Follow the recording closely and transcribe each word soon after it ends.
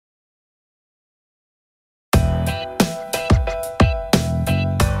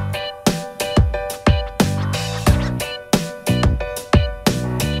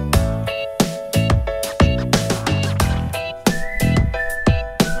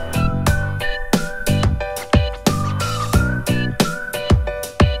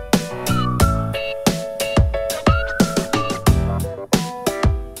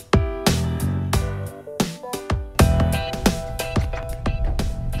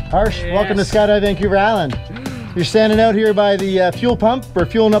Harsh, welcome to Skydive Vancouver Island. You're standing out here by the fuel pump. We're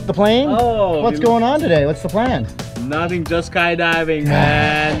fueling up the plane. Oh, what's going on today? What's the plan? Nothing, just skydiving,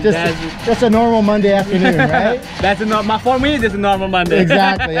 man. Just a normal Monday afternoon, right? For me, this is a normal Monday.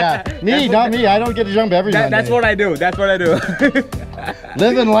 Exactly, yeah. Not me. I don't get to jump every Monday. That's what I do. That's what I do.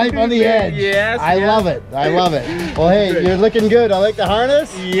 Living life on the edge. Yes. I love it. I love it. Well, hey, you're looking good. I like the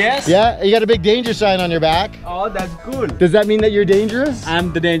harness. Yes. Yeah, you got a big danger sign on your back. Oh, that's cool. Does that mean that you're dangerous?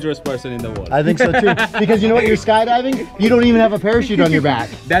 I'm the dangerous person in the world. I think so too. Because you know what? You're skydiving. You don't even have a parachute on your back.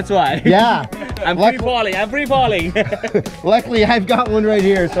 That's why. Yeah. I'm free falling. I'm free falling. Luckily, I've got one right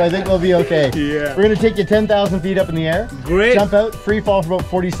here, so I think we'll be okay. Yeah. We're gonna take you 10,000 feet up in the air. Great. Jump out, free fall for about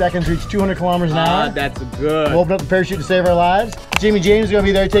 40 seconds, reach 200 kilometers an hour. That's good. We'll open up the parachute to save our lives. Jamie James is gonna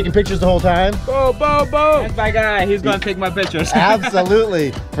be there taking pictures the whole time. Bo. That's my guy. He's gonna take my pictures.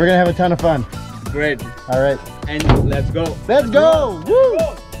 Absolutely. We're gonna have a ton of fun. Great. All right. And let's go. Let's go. Woo!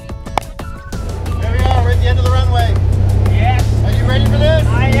 There we are, right at the end of the runway. Yes. Are you ready for this?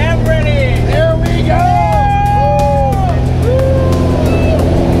 I am ready. There we go.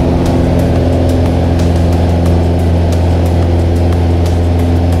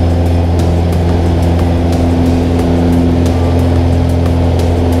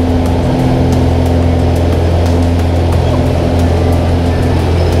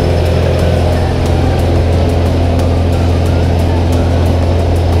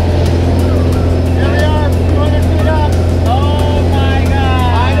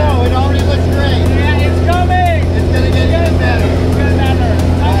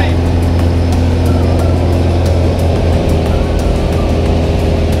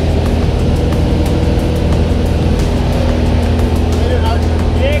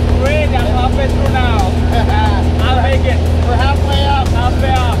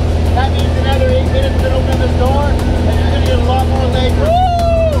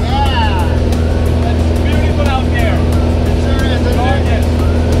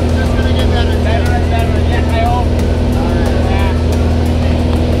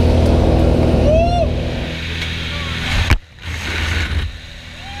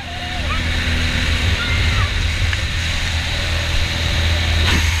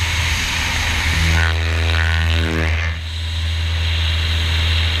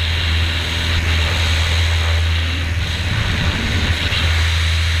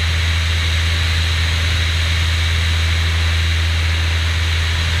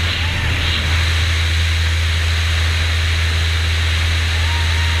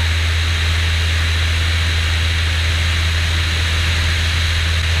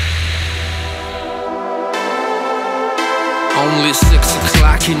 Only 6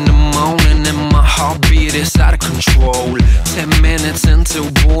 o'clock in the morning and my heartbeat is out of control. 10 minutes into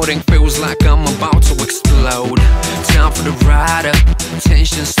boarding, feels like I'm about to explode. Time for the rider,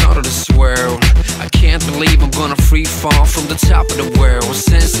 tension started to swirl. I can't believe I'm gonna free fall from the top of the world.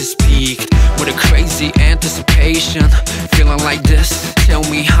 Senses peaked with a crazy anticipation. Feeling like this, tell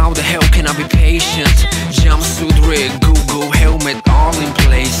me how the hell can I be patient? Jumpsuit rig, Google helmet all in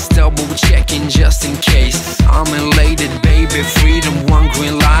place. Double checking just in case. I'm elated, baby, freedom one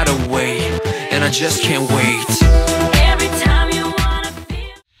green light away, and I just can't wait. Every time you wanna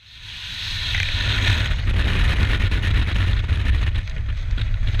feel.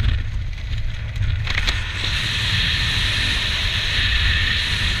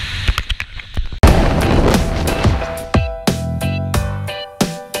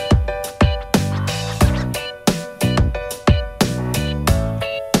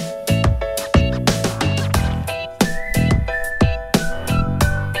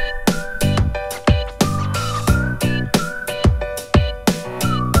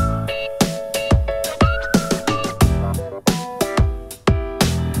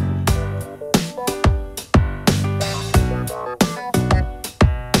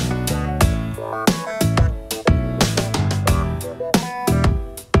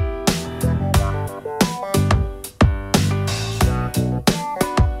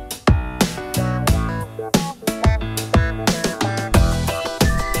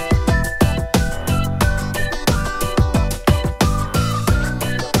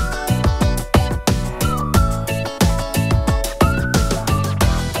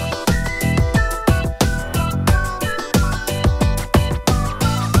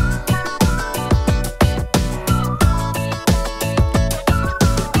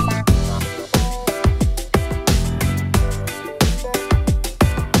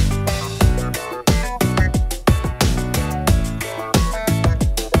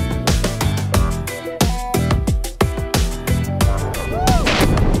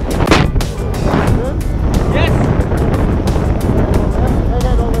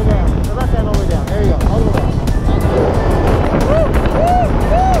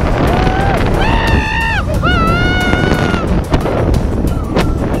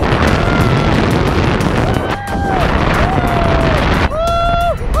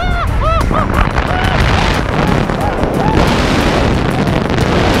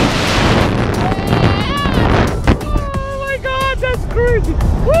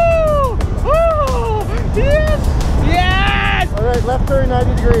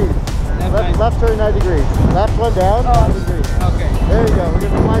 degrees. Left turn 90 degrees. Left one down, 90 degrees. Okay. There you go. We're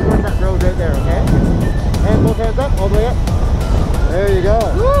going to fly towards that road right there, okay? And both hands up, all the way up. There you go.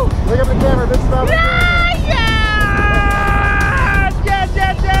 Woo! Look up the camera, big smile. Yes! Yes,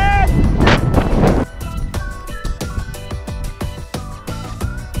 yes, yes!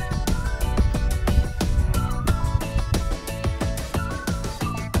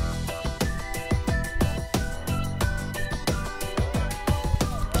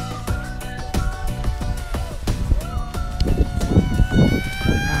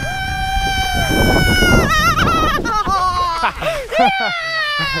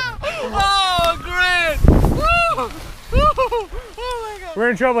 Oh, great! Woo! Woo! Oh my God! We're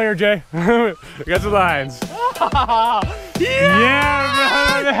in trouble here, Jay. We got some lines.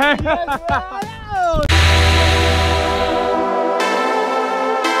 Yeah, brother.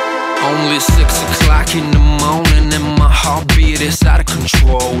 Only 6 o'clock in the morning and my heartbeat is out of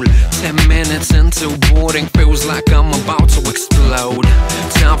control. 10 minutes into boarding, feels like I'm about to explode.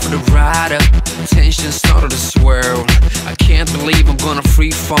 Time for the ride up, tension started to swirl. I can't believe I'm gonna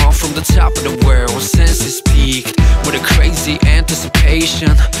free fall from the top of the world. Senses peaked with a crazy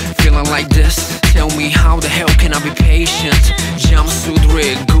anticipation. Feeling like this, tell me how the hell can I be patient? Jumpsuit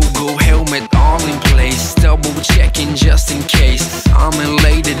rig, Google helmet all in place. Double checking just in case. I'm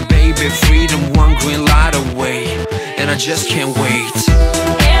elated, baby, freedom one green light away, and I just can't wait.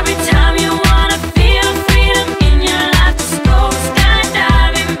 Every time you wanna feel freedom in your life, just go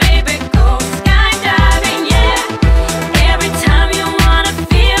skydiving, baby, go skydiving, yeah. Every time you wanna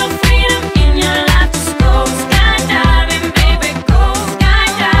feel freedom in your life, just go skydiving, baby, go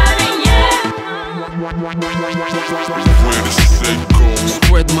skydiving, yeah.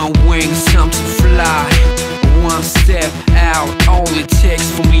 Spread my wings, time to fly. One step out, all it takes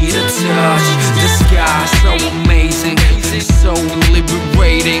for me to touch the sky. So amazing, so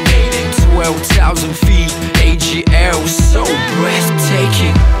liberating. 12,000 feet, AGL, so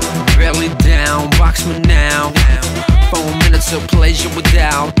breathtaking. Belly down, box me now. 4 minutes of pleasure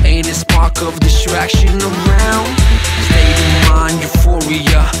without any spark of distraction around. State of mind,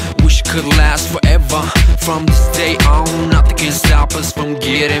 euphoria, wish could last forever. From this day on, nothing can stop us from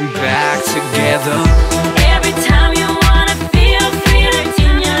getting back together.